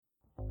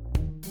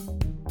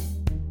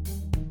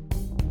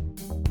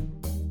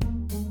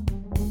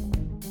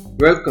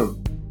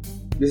Welcome.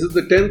 This is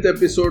the 10th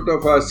episode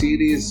of our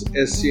series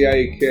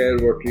SCI Care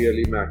What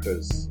Really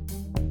Matters.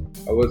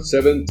 Our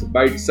 7th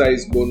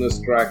bite-sized bonus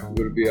track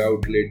will be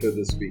out later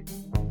this week.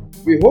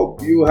 We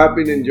hope you have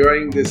been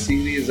enjoying this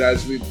series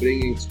as we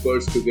bring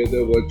experts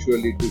together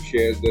virtually to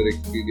share their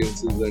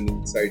experiences and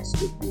insights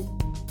with you.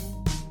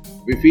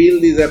 We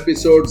feel these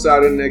episodes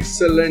are an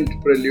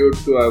excellent prelude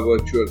to our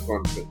virtual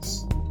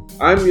conference.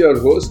 I'm your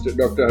host,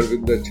 Dr.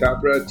 Harvinder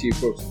Chhabra,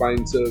 Chief of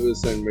Spine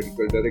Service and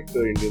Medical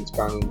Director, Indian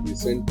Spinal Injury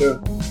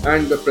Center,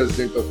 and the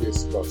President of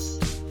ISCOS.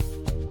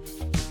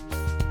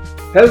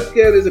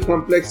 Healthcare is a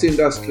complex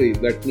industry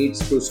that needs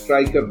to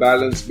strike a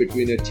balance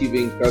between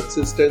achieving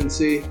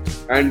consistency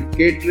and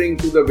catering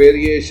to the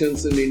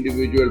variations in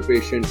individual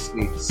patients'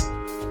 needs.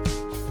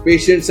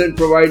 Patients and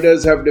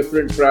providers have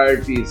different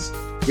priorities,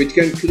 which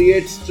can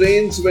create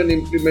strains when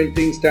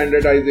implementing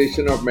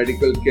standardization of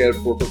medical care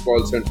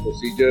protocols and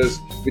procedures,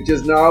 which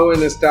is now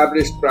an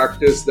established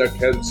practice that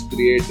helps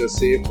create a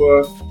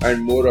safer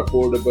and more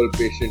affordable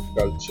patient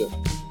culture.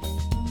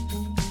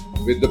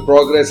 With the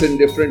progress in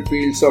different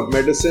fields of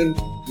medicine,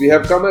 we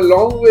have come a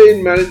long way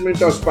in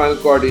management of spinal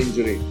cord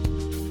injury.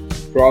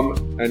 From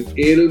an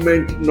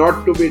ailment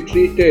not to be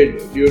treated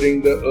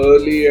during the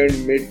early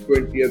and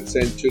mid-20th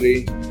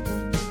century,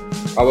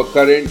 our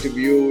current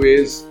view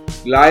is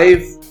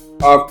life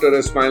after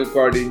a spinal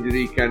cord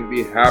injury can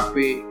be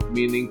happy,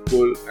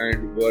 meaningful,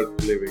 and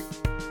worth living.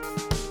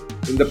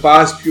 In the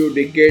past few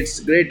decades,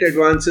 great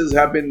advances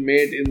have been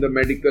made in the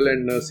medical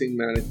and nursing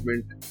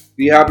management,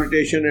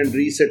 rehabilitation and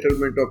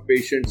resettlement of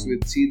patients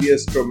with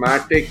serious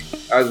traumatic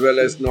as well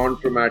as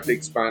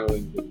non-traumatic spinal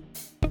injury.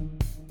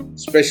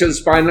 Special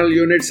spinal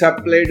units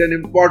have played an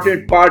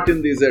important part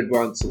in these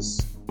advances.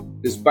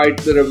 Despite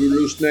the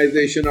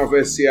revolutionization of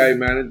SCI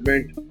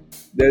management,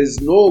 there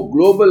is no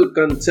global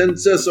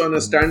consensus on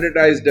a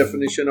standardized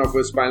definition of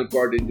a spinal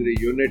cord injury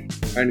unit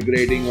and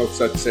grading of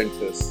such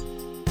centers.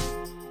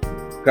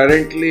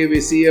 Currently, we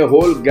see a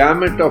whole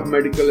gamut of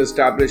medical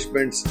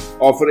establishments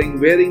offering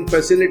varying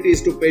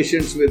facilities to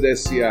patients with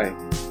SCI.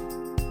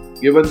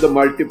 Given the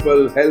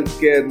multiple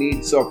healthcare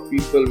needs of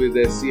people with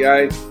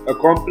SCI, a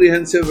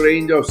comprehensive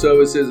range of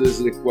services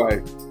is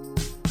required.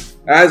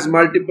 As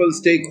multiple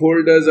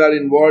stakeholders are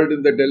involved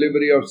in the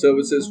delivery of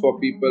services for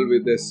people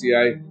with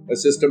SCI, a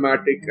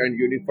systematic and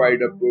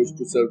unified approach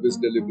to service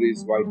delivery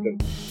is vital.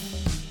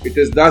 It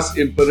is thus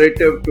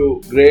imperative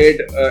to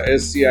grade a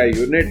SCI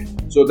unit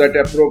so that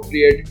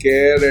appropriate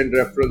care and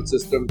referral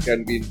system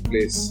can be in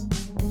place.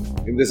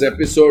 In this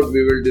episode,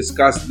 we will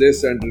discuss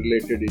this and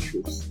related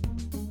issues.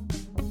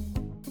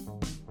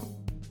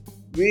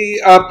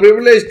 We are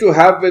privileged to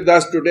have with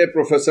us today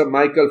Professor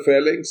Michael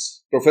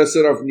Fehlings,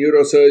 Professor of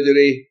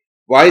Neurosurgery,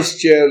 Vice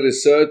Chair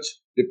Research,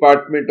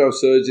 Department of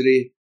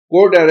Surgery,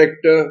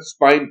 Co-Director,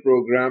 Spine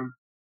Program,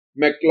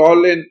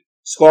 McLaughlin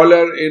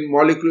Scholar in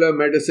Molecular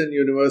Medicine,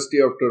 University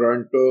of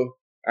Toronto,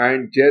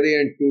 and Jerry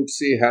and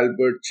Tootsie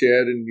Halbert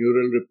Chair in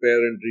Neural Repair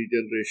and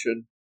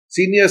Regeneration,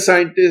 Senior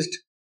Scientist,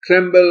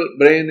 Krembil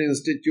Brain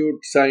Institute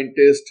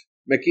Scientist,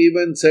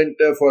 McEwen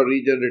Center for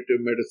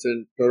Regenerative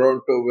Medicine,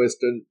 Toronto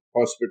Western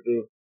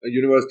Hospital,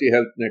 University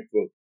Health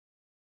Network.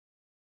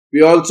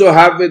 We also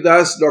have with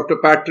us Dr.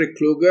 Patrick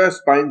Kluger,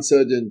 spine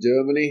surgeon,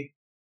 Germany.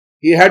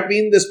 He had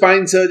been the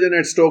spine surgeon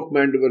at Stoke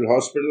Mandeville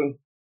Hospital.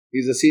 He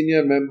is a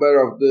senior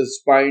member of the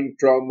Spine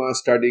Trauma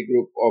Study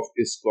Group of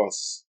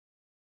ISCOS.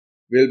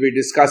 We'll be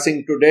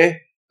discussing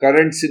today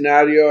current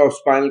scenario of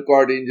spinal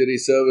cord injury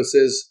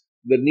services,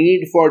 the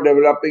need for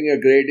developing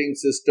a grading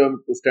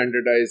system to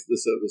standardize the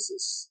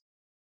services.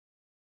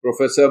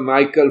 Professor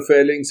Michael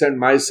Fehlings and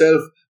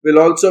myself will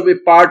also be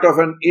part of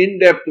an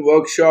in-depth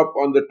workshop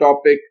on the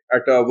topic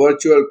at our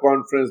virtual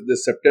conference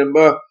this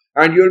September,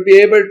 and you'll be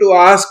able to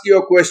ask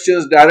your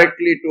questions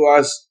directly to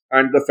us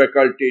and the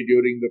faculty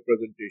during the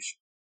presentation.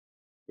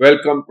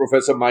 Welcome,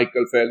 Professor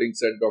Michael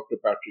Fehlings and Dr.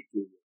 Patrick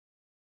Kluger.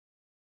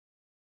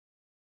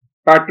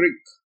 Patrick,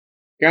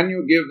 can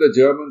you give the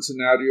German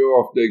scenario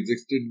of the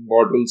existing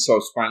models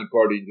of spinal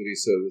cord injury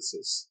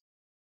services?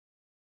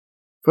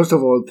 First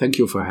of all, thank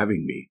you for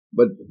having me.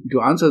 But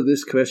to answer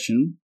this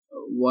question,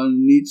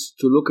 one needs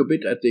to look a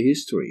bit at the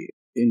history.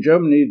 In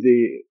Germany,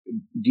 the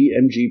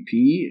DMGP,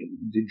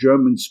 the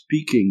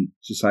German-speaking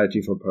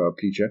Society for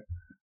Paraplegia,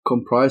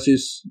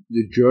 comprises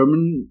the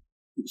German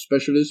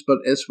specialists, but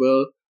as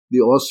well the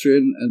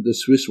Austrian and the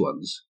Swiss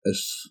ones,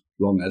 as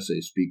long as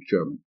they speak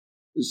German.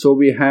 So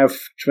we have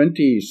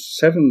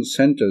 27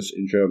 centers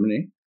in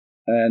Germany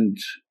and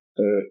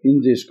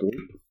in this group,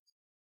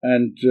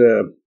 and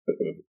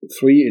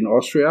 3 in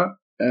Austria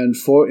and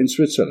 4 in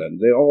Switzerland.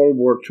 They all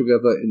work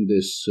together in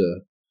this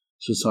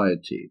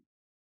society.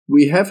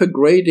 We have a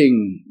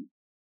grading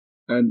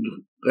and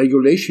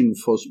regulation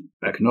for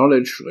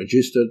acknowledged,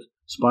 registered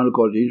spinal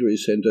cord injury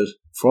centers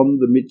from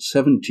the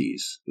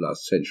mid-70s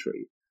last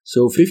century.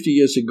 So 50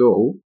 years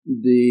ago,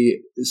 the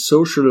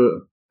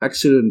social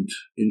accident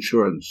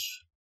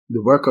insurance,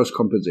 the workers'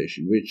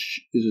 compensation,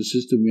 which is a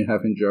system we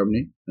have in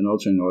Germany and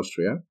also in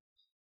Austria,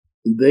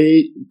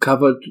 they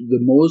covered the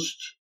most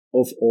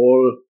of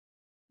all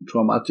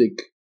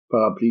traumatic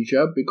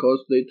paraplegia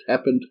because it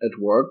happened at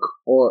work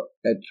or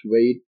at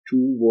way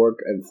to work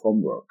and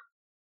from work.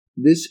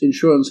 This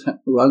insurance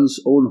runs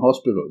own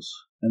hospitals,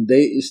 and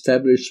they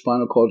established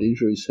spinal cord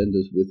injury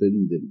centers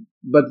within them.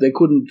 But they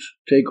couldn't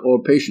take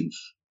all patients,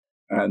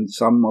 and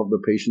some of the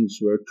patients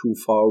were too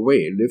far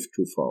away, lived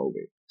too far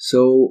away.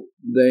 So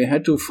they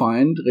had to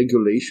find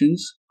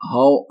regulations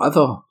how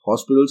other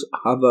hospitals,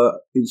 other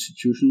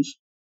institutions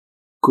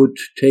could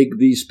take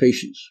these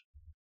patients.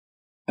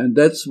 And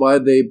that's why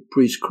they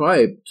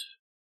prescribed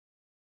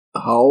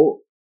how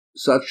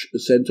such a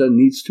center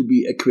needs to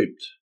be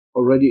equipped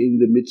already in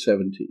the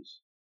mid-70s.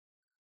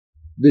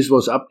 This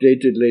was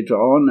updated later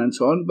on and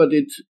so on, but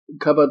it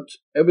covered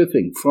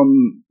everything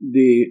from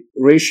the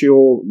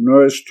ratio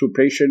nurse to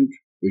patient,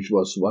 which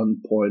was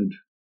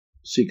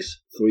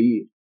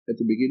 1.63 at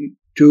the beginning,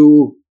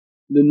 to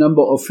the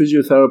number of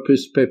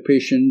physiotherapists per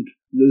patient,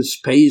 the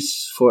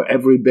space for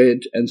every bed,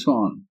 and so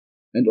on.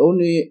 And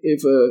only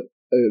if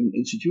an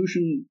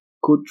institution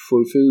could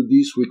fulfill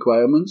these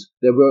requirements,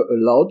 they were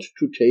allowed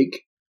to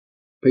take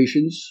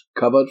patients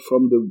covered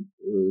from the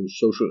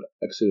social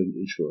accident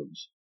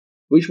insurance,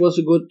 which was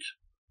a good,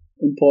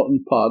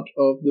 important part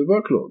of the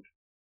workload.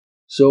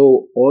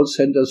 So all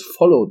centers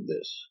followed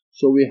this.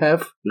 So we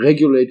have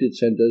regulated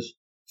centers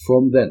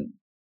from then.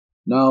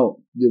 Now,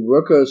 the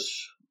workers'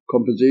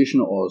 compensation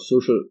or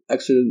social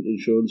accident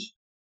insurance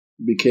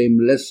became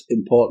less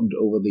important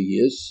over the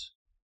years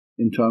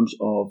in terms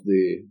of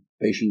the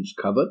patients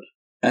covered.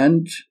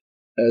 And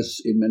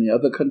as in many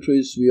other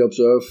countries, we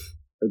observe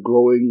a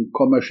growing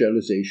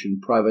commercialization,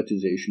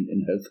 privatization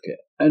in healthcare.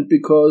 And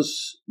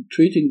because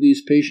treating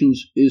these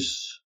patients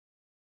is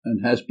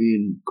and has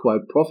been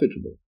quite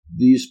profitable,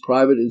 these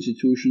private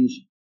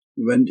institutions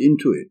went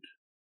into it,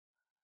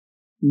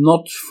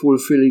 not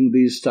fulfilling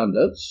these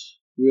standards,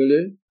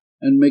 really,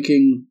 and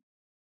making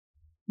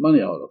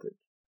money out of it.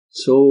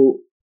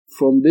 So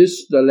from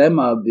this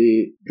dilemma,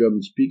 the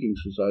German-speaking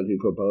Society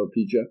for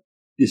Paraplegia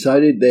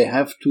decided they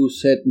have to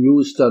set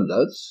new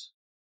standards,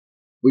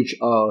 which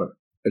are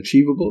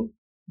achievable,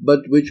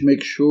 but which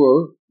make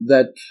sure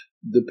that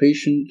the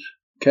patient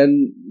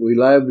can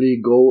reliably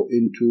go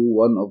into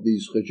one of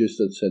these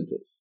registered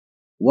centers.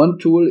 One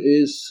tool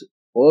is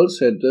all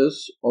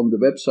centers on the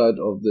website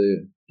of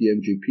the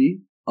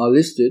DMGP are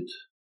listed,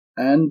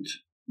 and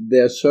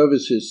their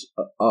services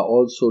are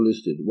also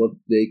listed, what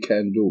they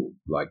can do,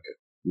 like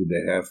do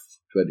they have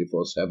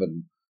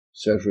 24/7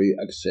 surgery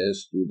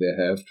access, do they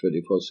have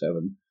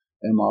 24/7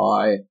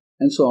 MRI,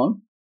 and so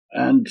on.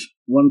 And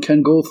one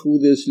can go through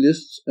these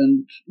lists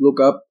and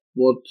look up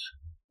what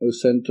a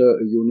center,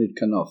 a unit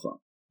can offer.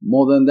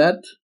 More than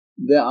that,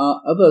 there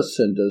are other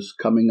centers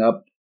coming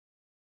up,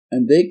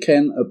 and they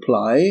can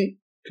apply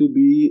to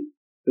be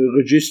a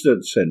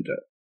registered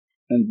center.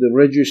 And the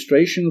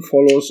registration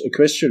follows a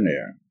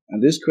questionnaire.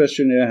 And this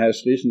questionnaire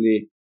has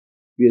recently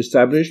been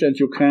established, and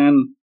you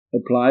can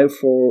apply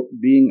for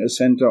being a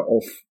center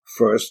of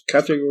first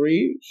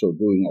category, so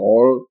doing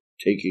all,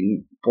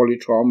 taking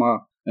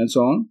polytrauma and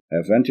so on,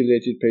 have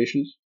ventilated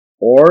patients,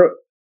 or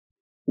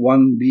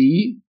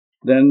 1B,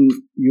 then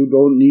you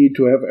don't need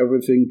to have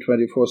everything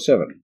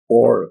 24/7.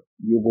 Or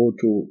you go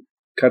to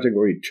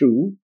category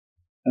 2,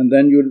 and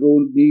then you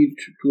don't need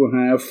to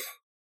have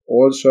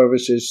all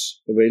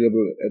services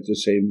available at the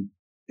same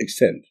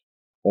extent.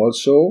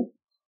 Also,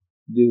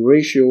 the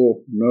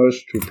ratio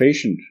nurse to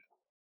patient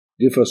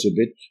differs a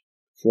bit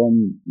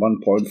from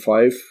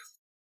 1.5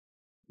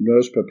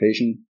 nurse per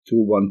patient to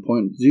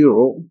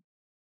 1.0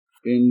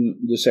 in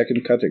the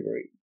second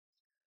category.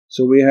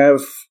 So we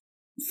have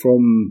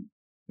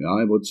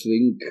I would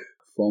think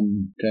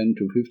from 10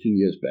 to 15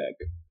 years back,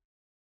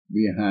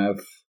 we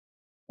have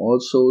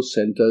also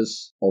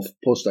centers of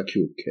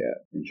post-acute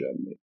care in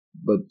Germany.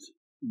 But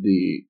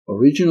the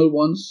original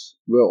ones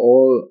were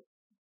all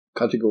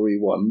category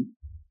 1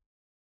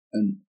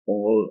 and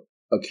all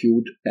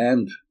acute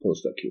and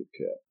post-acute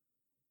care.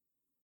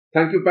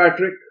 Thank you,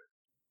 Patrick.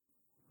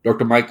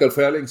 Dr. Michael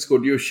Fellings,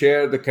 could you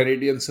share the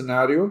Canadian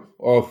scenario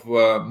of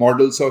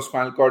models of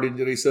spinal cord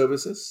injury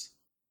services?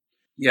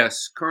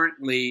 Yes,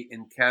 currently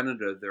in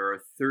Canada, there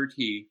are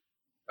 30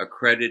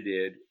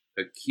 accredited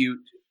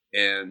acute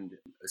and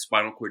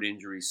spinal cord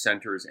injury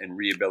centers and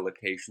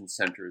rehabilitation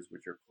centers,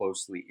 which are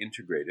closely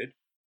integrated.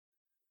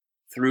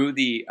 Through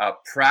the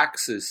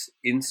Praxis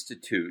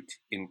Institute,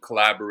 in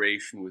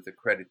collaboration with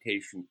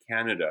Accreditation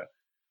Canada,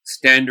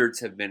 standards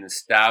have been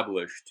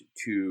established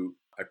to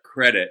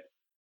accredit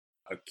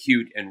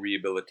acute and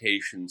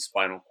rehabilitation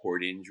spinal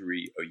cord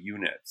injury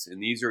units.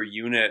 And these are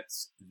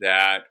units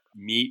that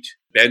meet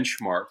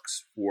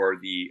benchmarks for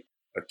the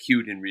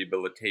acute and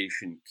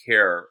rehabilitation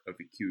care of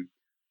acute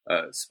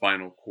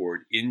spinal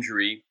cord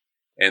injury.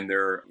 And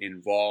they're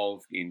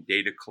involved in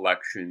data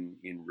collection,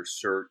 in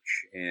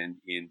research,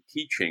 and in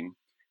teaching.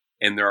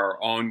 And there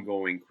are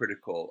ongoing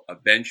critical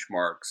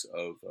benchmarks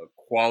of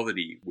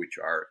quality which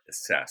are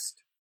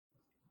assessed.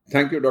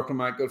 Thank you, Dr.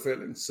 Michael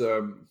Fellings.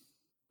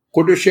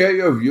 Could you share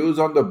your views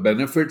on the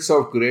benefits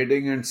of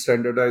grading and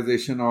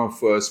standardization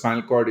of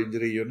spinal cord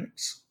injury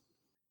units?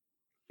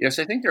 Yes,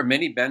 I think there are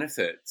many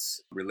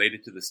benefits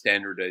related to the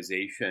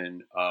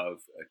standardization of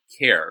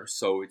care.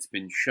 So it's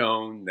been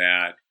shown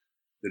that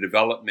the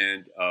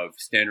development of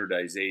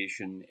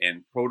standardization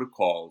and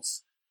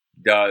protocols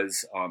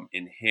does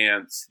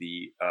enhance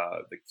the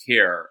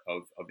care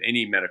of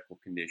any medical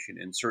condition,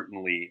 and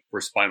certainly for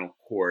spinal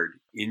cord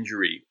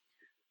injury.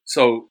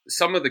 So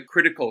some of the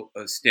critical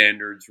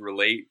standards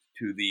relate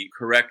to the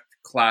correct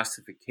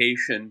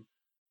classification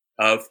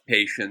of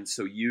patients.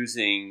 So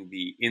using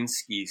the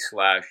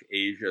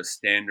INSCI/ASIA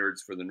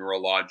standards for the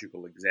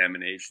neurological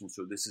examination.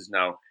 So this is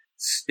now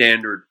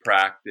standard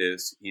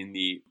practice in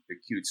the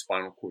acute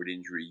spinal cord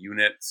injury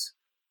units.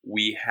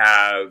 We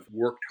have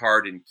worked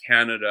hard in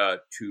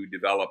Canada to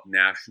develop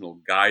national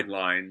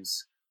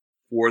guidelines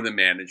for the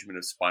management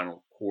of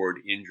spinal cord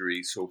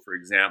injury. So for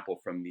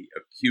example, from the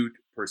acute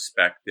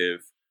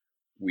perspective,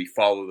 we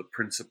follow the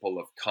principle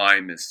of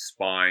time is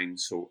spine.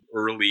 So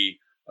early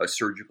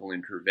surgical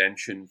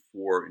intervention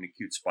for an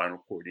acute spinal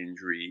cord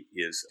injury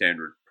is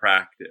standard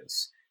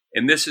practice.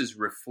 And this is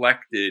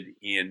reflected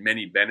in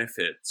many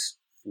benefits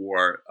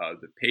for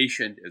the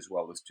patient as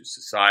well as to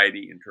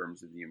society in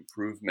terms of the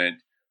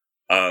improvement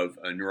of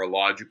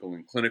neurological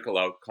and clinical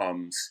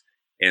outcomes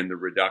and the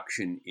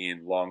reduction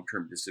in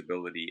long-term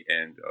disability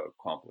and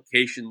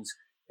complications,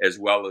 as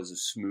well as a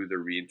smoother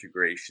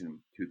reintegration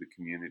to the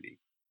community.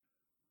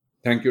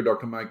 Thank you,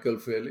 Dr. Michael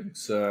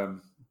Fehlings.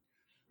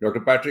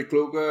 Dr. Patrick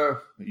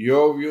Kluge,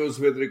 your views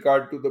with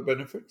regard to the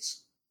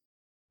benefits?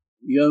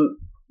 Yeah,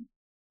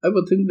 I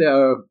would think there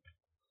are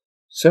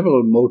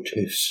several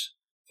motives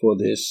for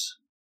this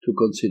to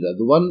consider.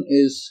 The one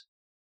is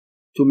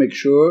to make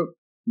sure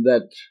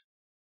that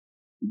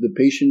the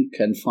patient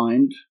can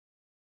find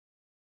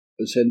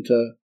a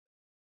center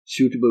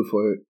suitable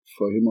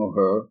for him or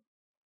her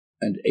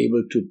and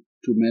able to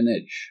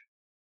manage.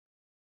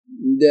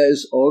 There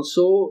is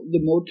also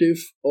the motive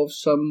of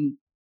some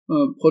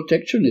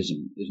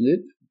protectionism, isn't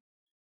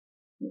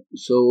it?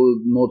 So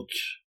not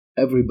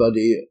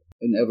everybody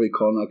in every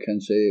corner can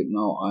say,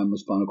 now I'm a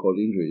spinal cord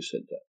injury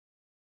center.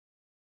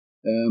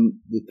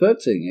 The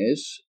third thing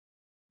is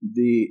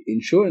the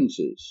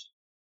insurances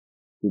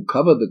who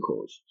cover the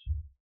cost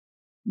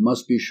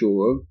must be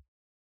sure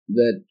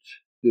that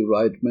the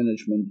right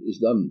management is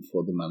done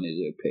for the money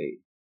they pay.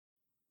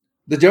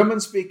 The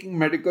German-speaking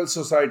Medical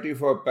Society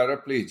for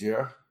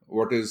Paraplegia,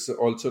 what is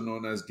also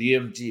known as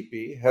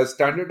DMGP, has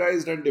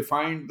standardized and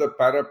defined the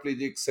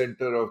paraplegic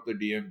center of the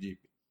DMGP.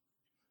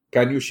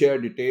 Can you share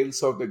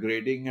details of the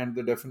grading and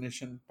the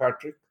definition,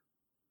 Patrick?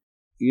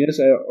 Yes,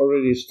 I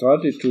already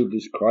started to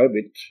describe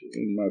it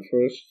in my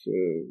first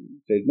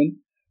statement.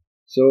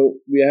 So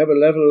we have a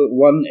level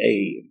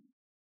 1A,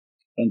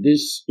 and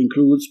this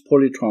includes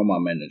polytrauma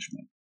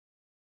management,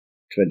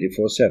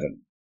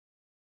 24/7.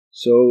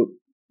 So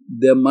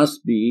there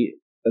must be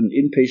an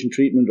inpatient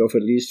treatment of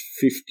at least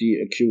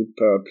 50 acute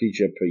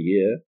paraplegia per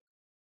year.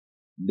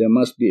 There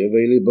must be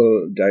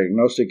available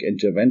diagnostic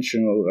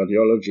interventional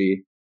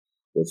radiology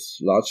with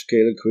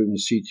large-scale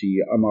equipment, CT,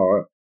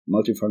 MR,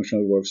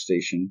 multifunctional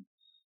workstation.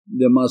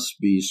 There must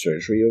be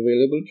surgery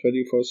available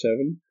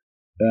 24/7,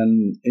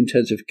 an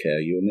intensive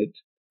care unit,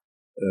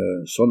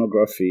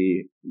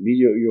 sonography,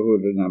 video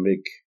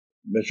urodynamic,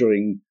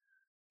 measuring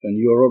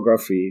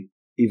neurography,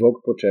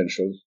 evoked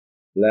potentials,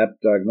 lab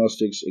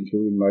diagnostics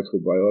including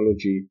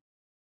microbiology,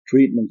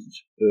 treatment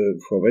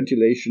for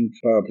ventilation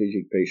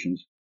paraplegic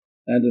patients,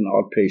 and an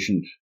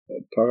outpatient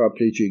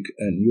paraplegic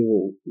and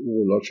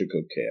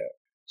neurological care.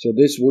 So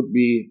this would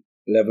be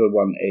level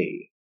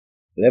 1A.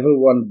 Level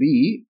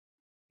 1B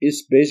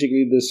is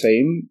basically the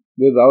same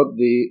without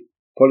the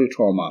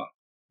polytrauma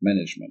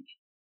management.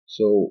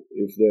 So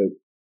if the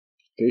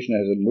patient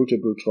has a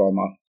multiple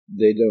trauma,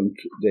 they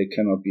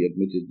cannot be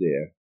admitted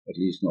there, at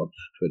least not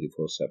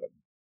 24/7.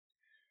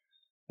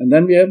 And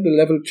then we have the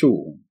level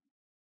 2.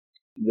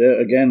 There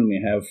again we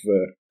have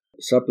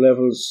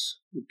sub-levels.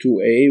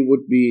 2A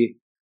would be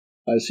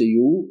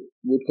ICU,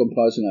 would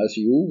comprise an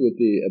ICU with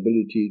the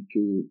ability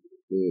to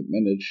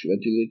manage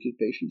ventilated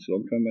patients,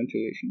 long-term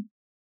ventilation.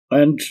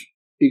 And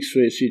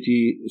X-ray,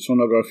 CT,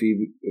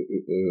 sonography,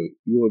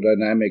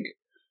 urodynamic,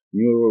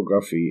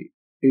 neurography,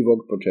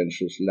 evoked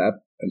potentials, lab,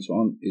 and so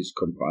on is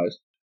comprised.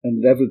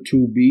 And level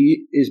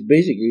 2B is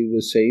basically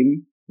the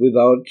same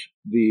without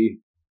the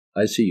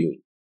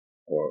ICU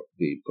or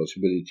the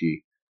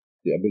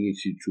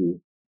ability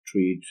to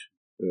treat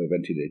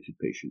ventilated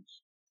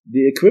patients.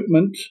 The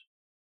equipment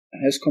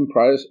has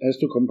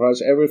to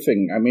comprise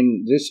everything. I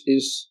mean, this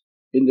is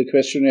in the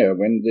questionnaire.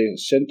 When the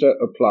center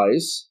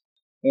applies,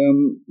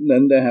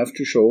 then they have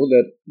to show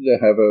that they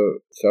have a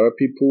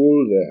therapy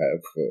pool, they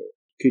have a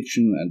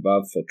kitchen and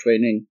bath for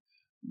training,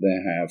 they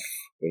have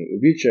a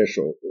wheelchair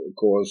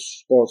course,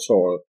 sports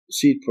hall,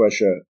 seat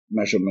pressure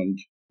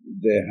measurement,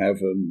 they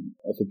have an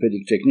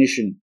orthopedic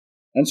technician,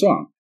 and so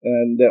on.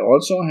 And they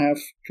also have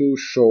to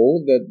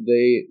show that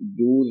they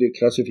do the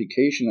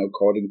classification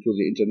according to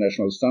the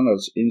international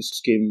standards in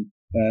SCIM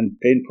and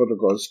pain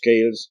protocol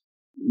scales,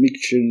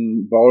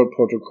 Michelin bowel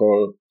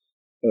protocol,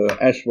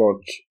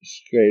 Ashworth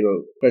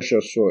scale,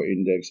 pressure sore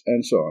index,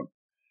 and so on.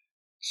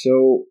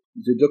 So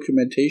the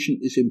documentation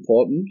is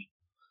important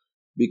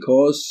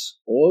because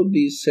all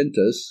these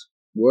centers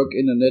work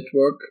in a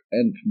network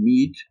and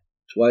meet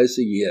twice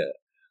a year.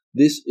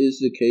 This is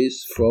the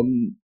case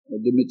from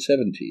the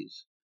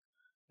mid-70s.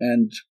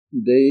 And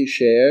they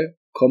share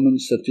common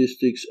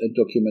statistics and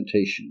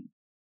documentation,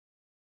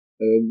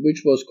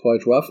 which was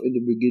quite rough in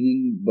the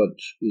beginning, but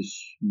is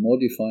more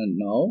defined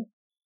now.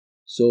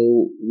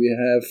 So we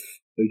have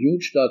a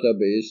huge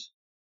database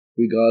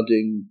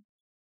regarding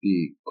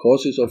the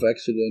causes of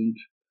accident,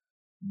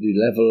 the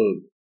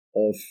level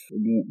of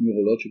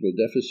neurological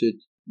deficit,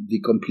 the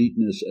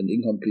completeness and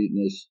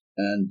incompleteness,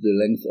 and the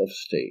length of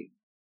stay.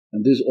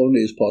 And this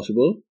only is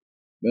possible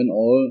when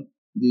all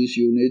these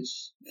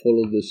units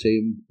follow the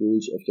same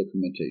rules of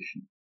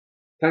documentation.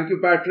 Thank you,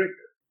 Patrick.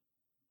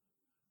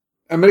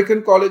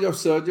 American College of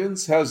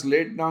Surgeons has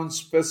laid down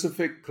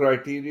specific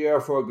criteria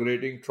for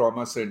grading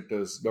trauma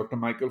centers. Dr.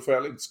 Michael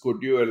Phalanx, could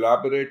you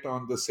elaborate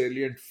on the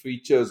salient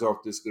features of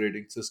this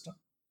grading system?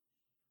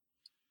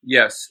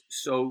 Yes.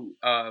 So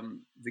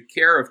the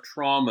care of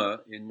trauma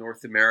in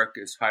North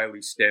America is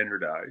highly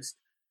standardized,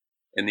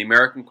 and the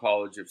American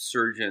College of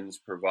Surgeons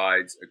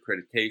provides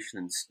accreditation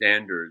and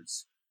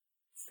standards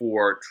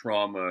for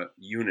trauma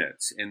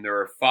units. And there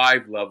are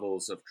 5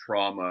 levels of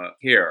trauma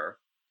care.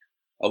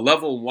 A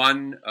level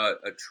 1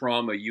 a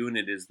trauma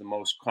unit is the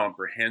most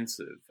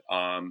comprehensive.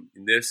 And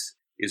this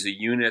is a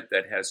unit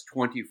that has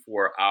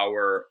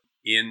 24-hour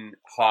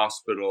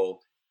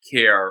in-hospital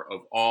care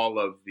of all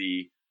of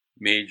the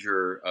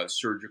major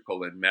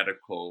surgical and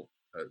medical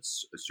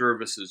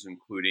services,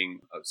 including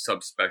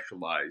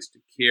subspecialized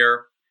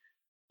care.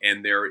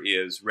 And there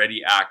is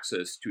ready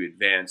access to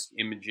advanced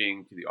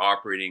imaging, to the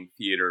operating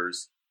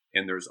theaters,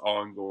 and there's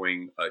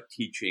ongoing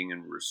teaching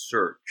and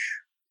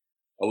research.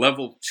 A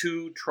level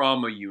 2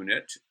 trauma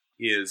unit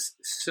is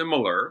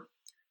similar.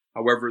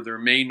 However, there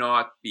may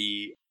not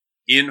be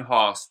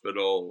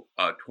in-hospital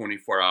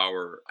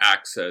 24-hour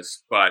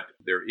access, but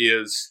there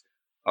is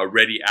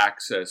ready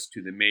access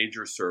to the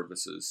major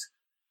services.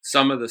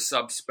 Some of the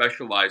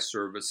subspecialized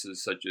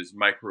services, such as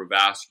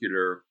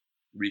microvascular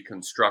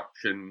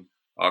reconstruction,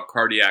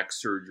 cardiac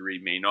surgery,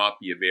 may not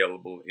be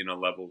available in a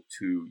level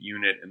 2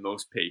 unit, and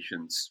those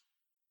patients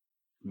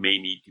may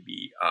need to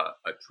be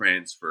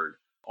transferred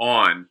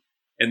on.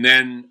 And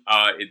then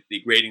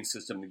the grading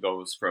system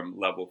goes from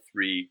level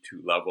 3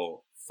 to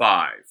level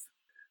 5.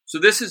 So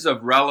this is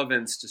of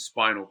relevance to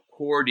spinal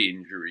cord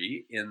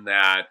injury, in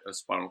that a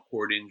spinal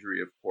cord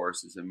injury, of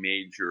course, is a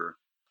major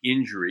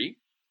injury.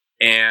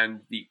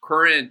 And the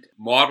current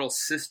model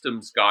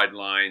systems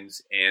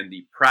guidelines and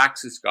the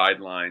praxis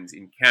guidelines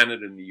in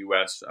Canada and the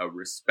US,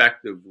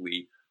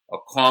 respectively,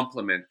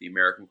 complement the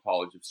American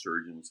College of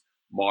Surgeons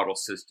model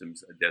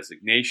systems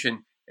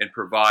designation and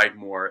provide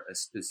more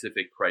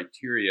specific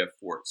criteria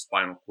for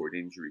spinal cord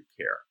injury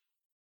care.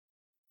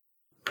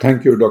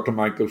 Thank you, Dr.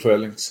 Michael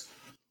Phalanx.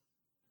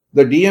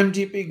 The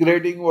DMGP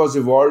grading was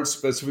evolved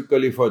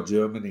specifically for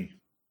Germany.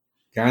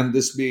 Can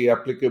this be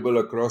applicable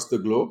across the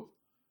globe?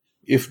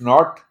 If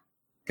not,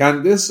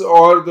 can this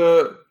or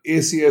the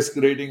ACS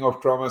grading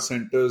of trauma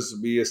centers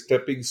be a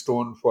stepping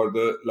stone for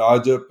the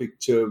larger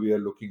picture we are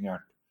looking at?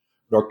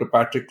 Dr.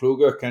 Patrick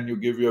Kluger, can you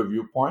give your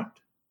viewpoint?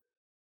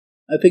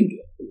 I think,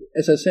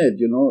 as I said,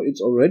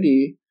 it's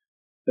already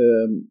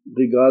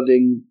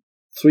regarding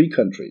 3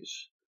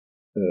 countries.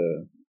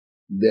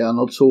 They are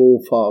not so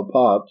far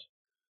apart,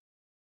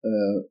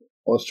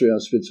 Austria,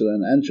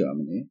 Switzerland, and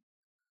Germany.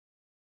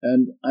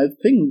 And I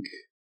think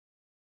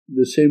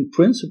the same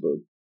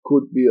principle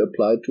could be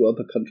applied to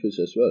other countries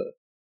as well.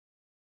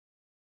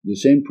 The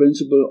same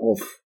principle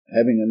of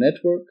having a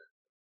network,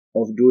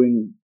 of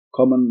doing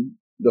common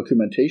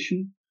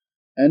documentation,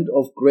 and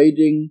of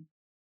grading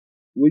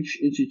which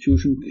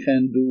institution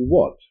can do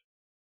what.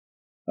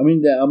 I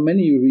mean, there are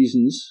many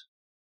reasons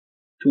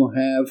to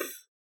have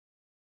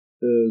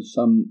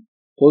some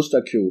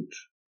post-acute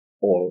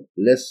or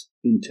less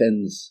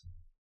intense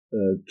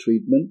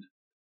treatment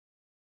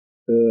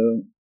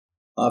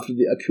after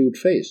the acute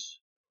phase.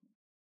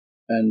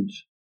 And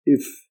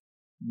if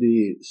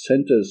the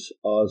centers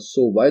are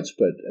so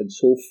widespread and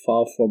so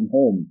far from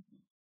home,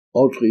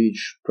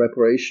 outreach,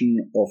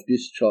 preparation of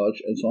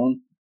discharge, and so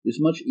on is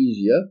much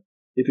easier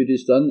if it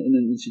is done in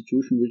an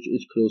institution which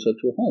is closer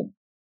to home.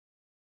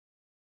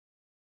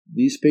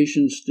 These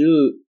patients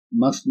still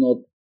must not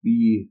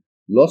be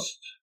lost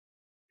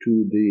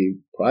to the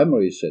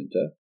primary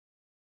center,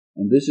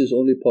 and this is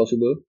only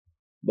possible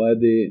by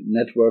the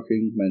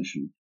networking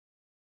mentioned.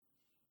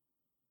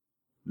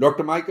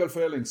 Dr. Michael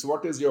Phalanx,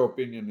 what is your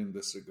opinion in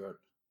this regard?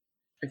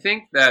 I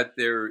think that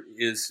there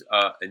is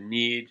a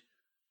need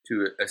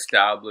to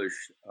establish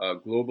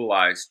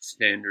globalized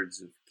standards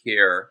of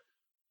care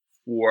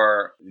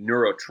for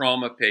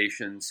neurotrauma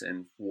patients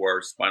and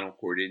for spinal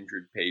cord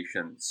injured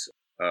patients,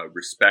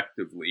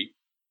 respectively.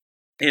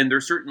 And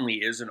there certainly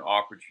is an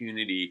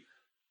opportunity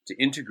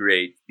to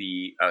integrate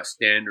the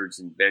standards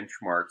and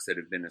benchmarks that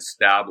have been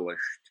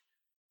established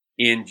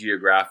in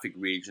geographic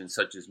regions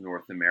such as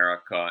North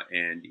America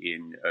and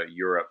in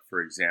Europe, for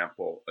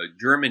example,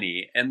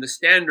 Germany. And the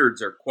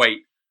standards are quite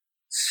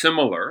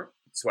similar.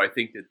 So I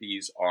think that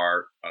these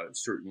are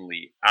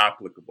certainly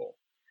applicable.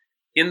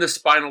 In the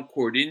spinal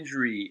cord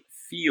injury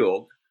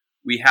field,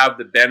 we have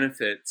the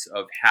benefits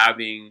of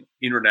having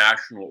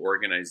international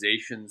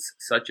organizations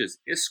such as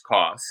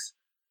ISCOS,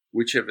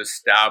 which have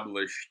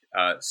established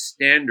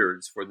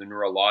standards for the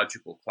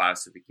neurological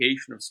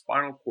classification of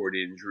spinal cord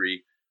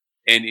injury.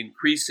 And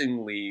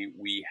increasingly,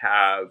 we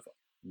have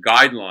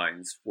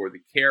guidelines for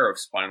the care of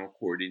spinal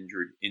cord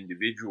injured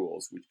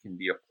individuals, which can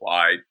be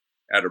applied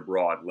at a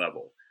broad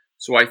level.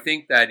 So I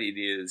think that it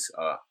is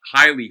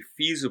highly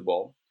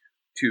feasible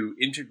to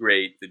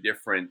integrate the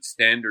different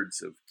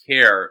standards of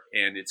care,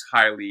 and it's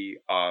highly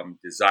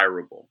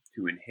desirable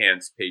to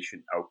enhance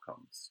patient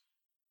outcomes.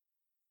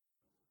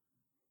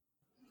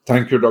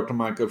 Thank you, Dr.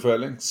 Michael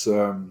Fellings.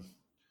 Do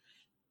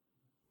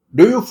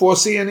you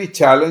foresee any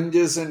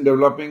challenges in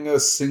developing a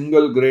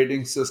single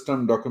grading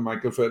system, Dr.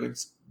 Michael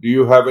Fellings? Do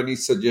you have any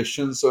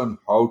suggestions on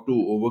how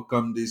to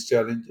overcome these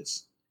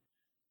challenges?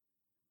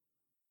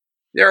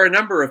 There are a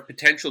number of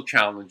potential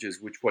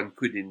challenges which one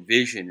could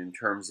envision in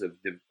terms of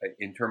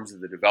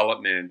the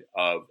development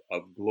of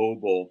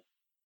global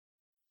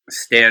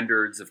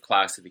standards of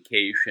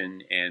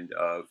classification and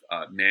of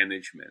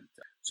management.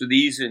 So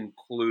these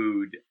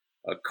include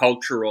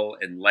cultural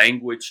and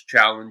language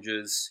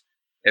challenges,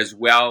 as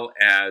well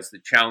as the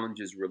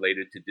challenges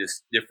related to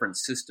different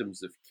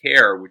systems of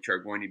care, which are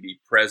going to be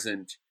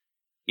present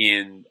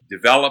in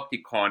developed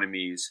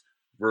economies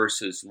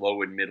versus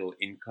low and middle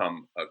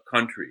income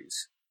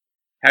countries.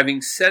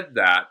 Having said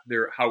that,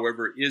 there,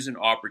 however, is an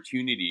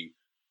opportunity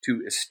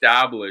to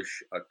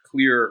establish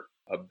clear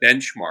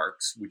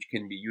benchmarks which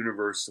can be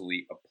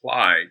universally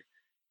applied.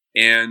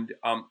 And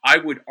I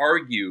would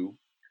argue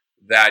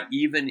that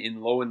even in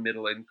low and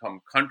middle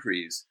income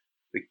countries,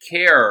 the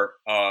care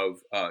of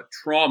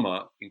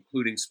trauma,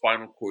 including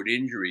spinal cord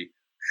injury,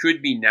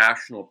 should be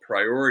national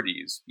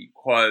priorities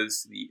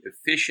because the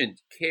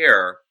efficient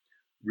care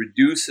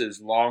reduces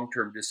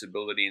long-term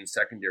disability and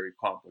secondary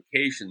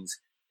complications,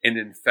 and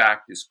in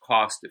fact is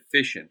cost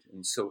efficient.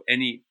 And so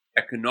any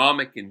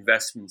economic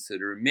investments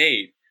that are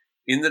made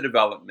in the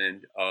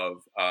development of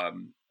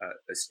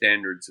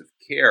standards of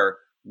care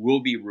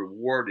will be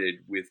rewarded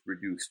with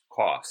reduced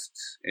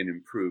costs and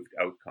improved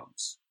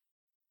outcomes.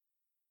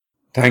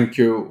 Thank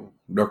you,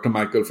 Dr.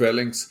 Michael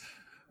Fellings.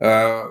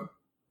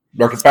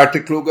 Dr.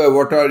 Patrick Kluge,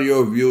 what are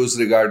your views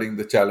regarding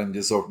the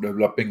challenges of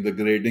developing the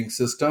grading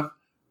system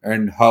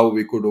and how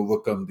we could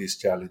overcome these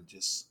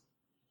challenges?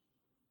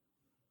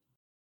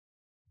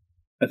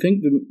 I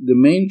think the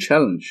main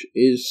challenge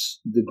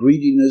is the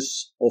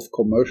greediness of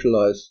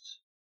commercialized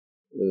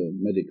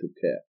medical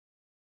care.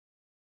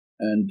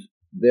 And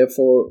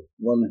therefore,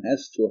 one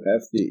has to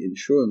have the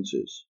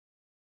insurances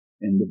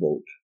in the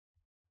boat,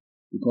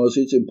 because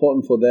it's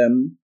important for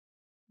them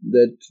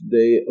that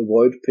they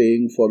avoid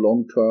paying for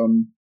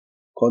long-term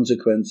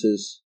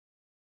consequences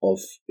of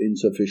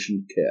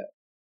insufficient care.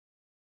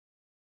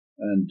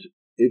 And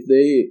if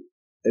they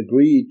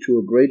agree to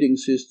a grading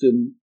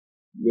system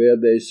where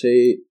they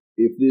say,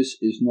 if this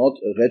is not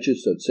a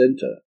registered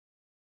center,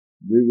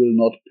 we will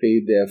not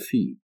pay their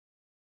fee.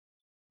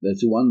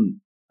 That's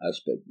one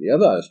aspect. The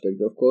other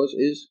aspect, of course,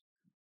 is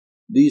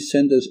these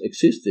centers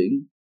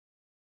existing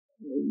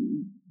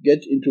get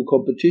into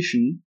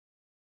competition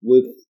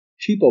with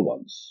cheaper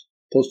ones,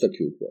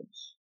 post-acute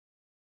ones.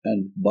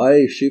 And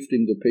by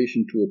shifting the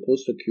patient to a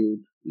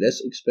post-acute,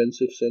 less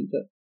expensive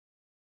center,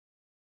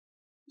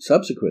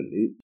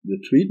 subsequently, the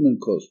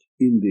treatment cost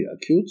in the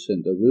acute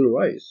center will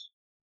rise.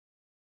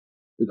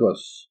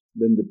 Because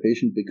when the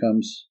patient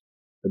becomes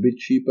a bit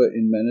cheaper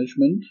in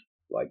management,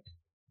 like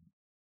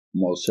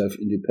more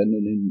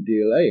self-independent in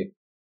DLA,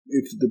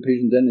 if the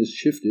patient then is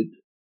shifted,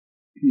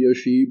 he or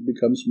she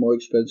becomes more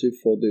expensive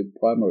for the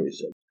primary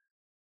center.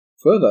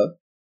 Further,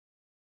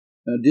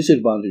 a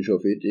disadvantage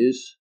of it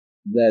is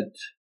that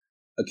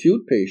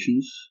acute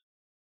patients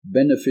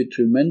benefit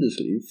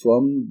tremendously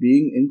from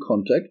being in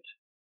contact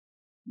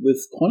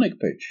with chronic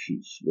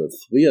patients, with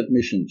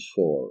readmissions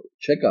for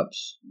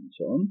checkups and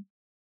so on.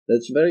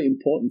 That's very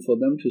important for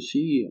them to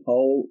see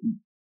how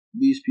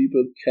these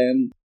people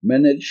can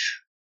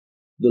manage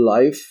the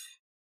life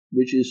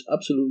which is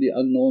absolutely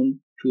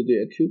unknown to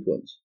the acute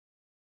ones.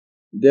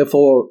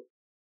 Therefore,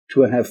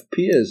 to have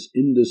peers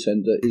in the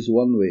center is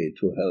one way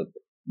to help.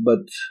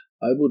 But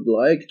I would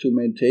like to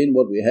maintain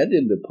what we had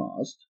in the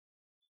past,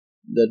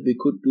 that we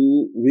could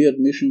do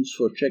readmissions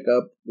for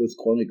checkup with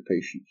chronic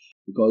patients,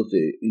 because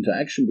the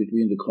interaction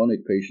between the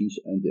chronic patients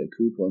and the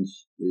acute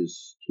ones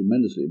is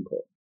tremendously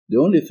important. The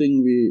only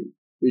thing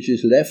which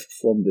is left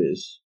from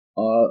this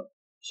are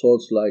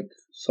sorts like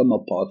summer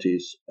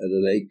parties at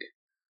a lake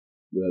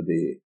where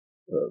the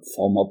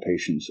former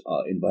patients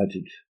are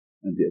invited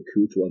and the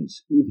acute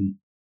ones, even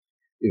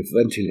if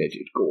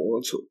ventilated, go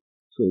also.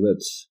 So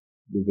that's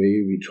the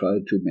way we try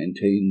to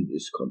maintain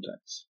these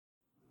contacts.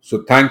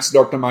 So thanks,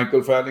 Dr.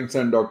 Michael Fellings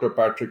and Dr.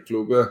 Patrick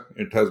Kluge.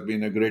 It has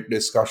been a great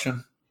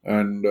discussion,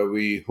 and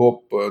we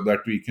hope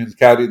that we can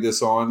carry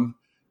this on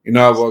in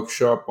our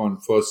workshop on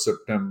 1st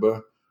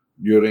September.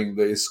 during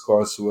the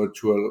ISCOS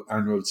virtual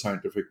annual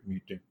scientific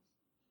meeting.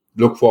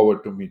 Look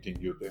forward to meeting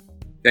you there.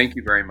 Thank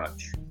you very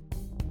much.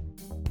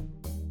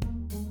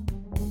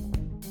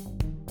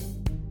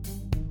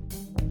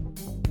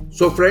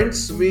 So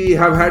friends, we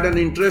have had an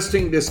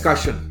interesting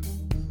discussion.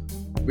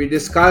 We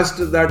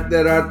discussed that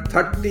there are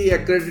 30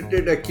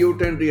 accredited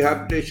acute and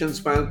rehabilitation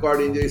spinal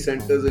cord injury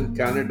centers in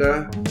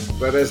Canada,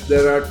 whereas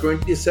there are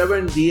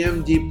 27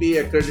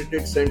 DMGP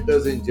accredited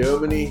centers in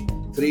Germany,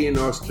 3 in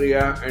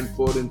Austria and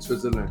 4 in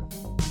Switzerland.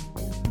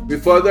 We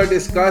further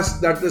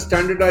discussed that the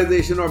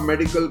standardization of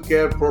medical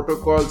care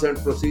protocols and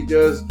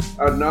procedures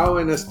are now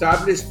an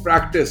established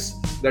practice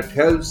that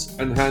helps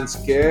enhance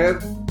care,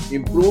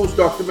 improves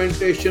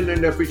documentation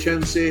and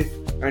efficiency,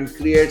 and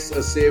creates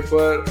a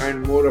safer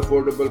and more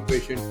affordable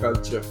patient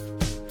culture.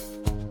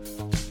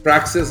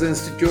 Praxis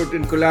Institute,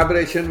 in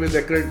collaboration with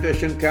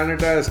Accreditation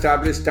Canada,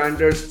 established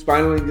standard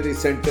spinal injury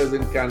centers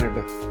in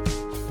Canada.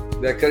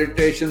 The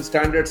accreditation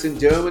standards in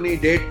Germany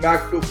date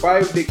back to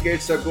 5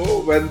 decades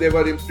ago when they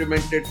were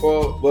implemented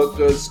for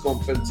workers'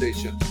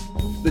 compensation.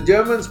 The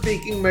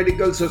German-speaking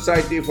Medical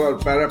Society for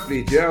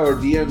Paraplegia, or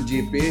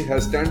DMGP,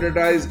 has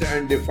standardized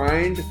and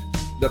defined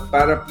the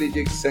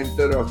paraplegic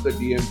center of the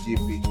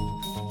DMGP.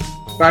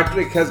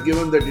 Patrick has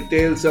given the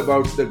details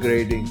about the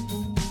grading.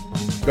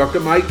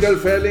 Dr. Michael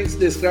Fairlings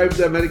described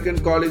the American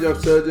College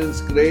of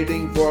Surgeons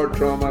grading for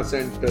trauma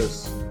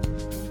centers.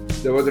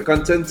 There was a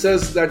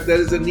consensus that there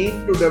is a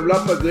need to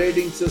develop a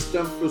grading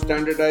system to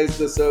standardize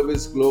the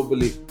service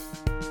globally.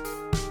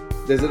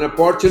 There's an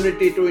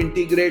opportunity to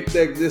integrate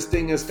the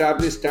existing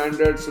established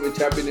standards which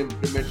have been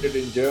implemented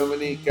in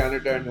Germany,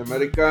 Canada, and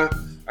America,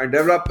 and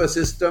develop a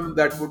system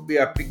that would be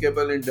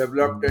applicable in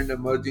developed and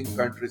emerging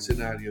country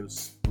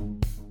scenarios.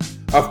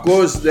 Of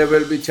course, there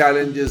will be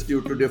challenges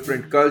due to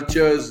different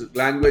cultures,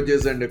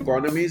 languages, and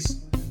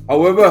economies.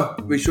 However,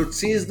 we should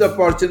seize the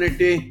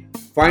opportunity,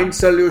 find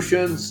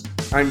solutions,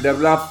 and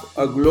develop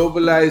a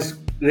globalized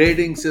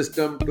grading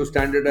system to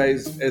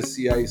standardize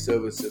SCI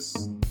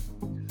services.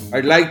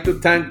 I'd like to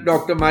thank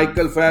Dr.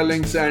 Michael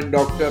Fairlings and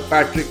Dr.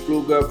 Patrick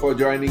Kluger for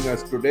joining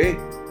us today.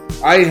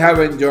 I have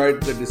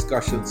enjoyed the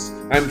discussions.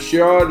 I'm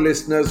sure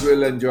listeners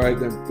will enjoy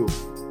them too.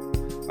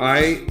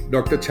 I,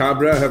 Dr.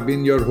 Chhabra, have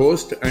been your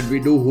host, and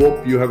we do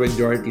hope you have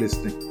enjoyed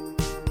listening.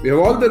 We have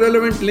all the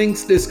relevant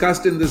links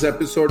discussed in this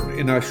episode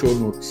in our show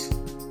notes.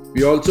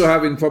 We also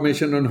have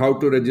information on how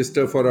to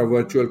register for our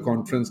virtual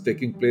conference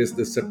taking place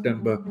this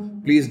September.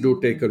 Please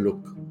do take a look.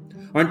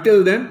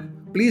 Until then,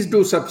 please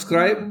do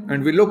subscribe,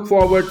 and we look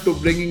forward to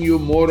bringing you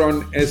more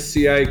on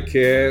SCI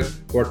Care,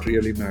 what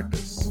really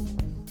matters.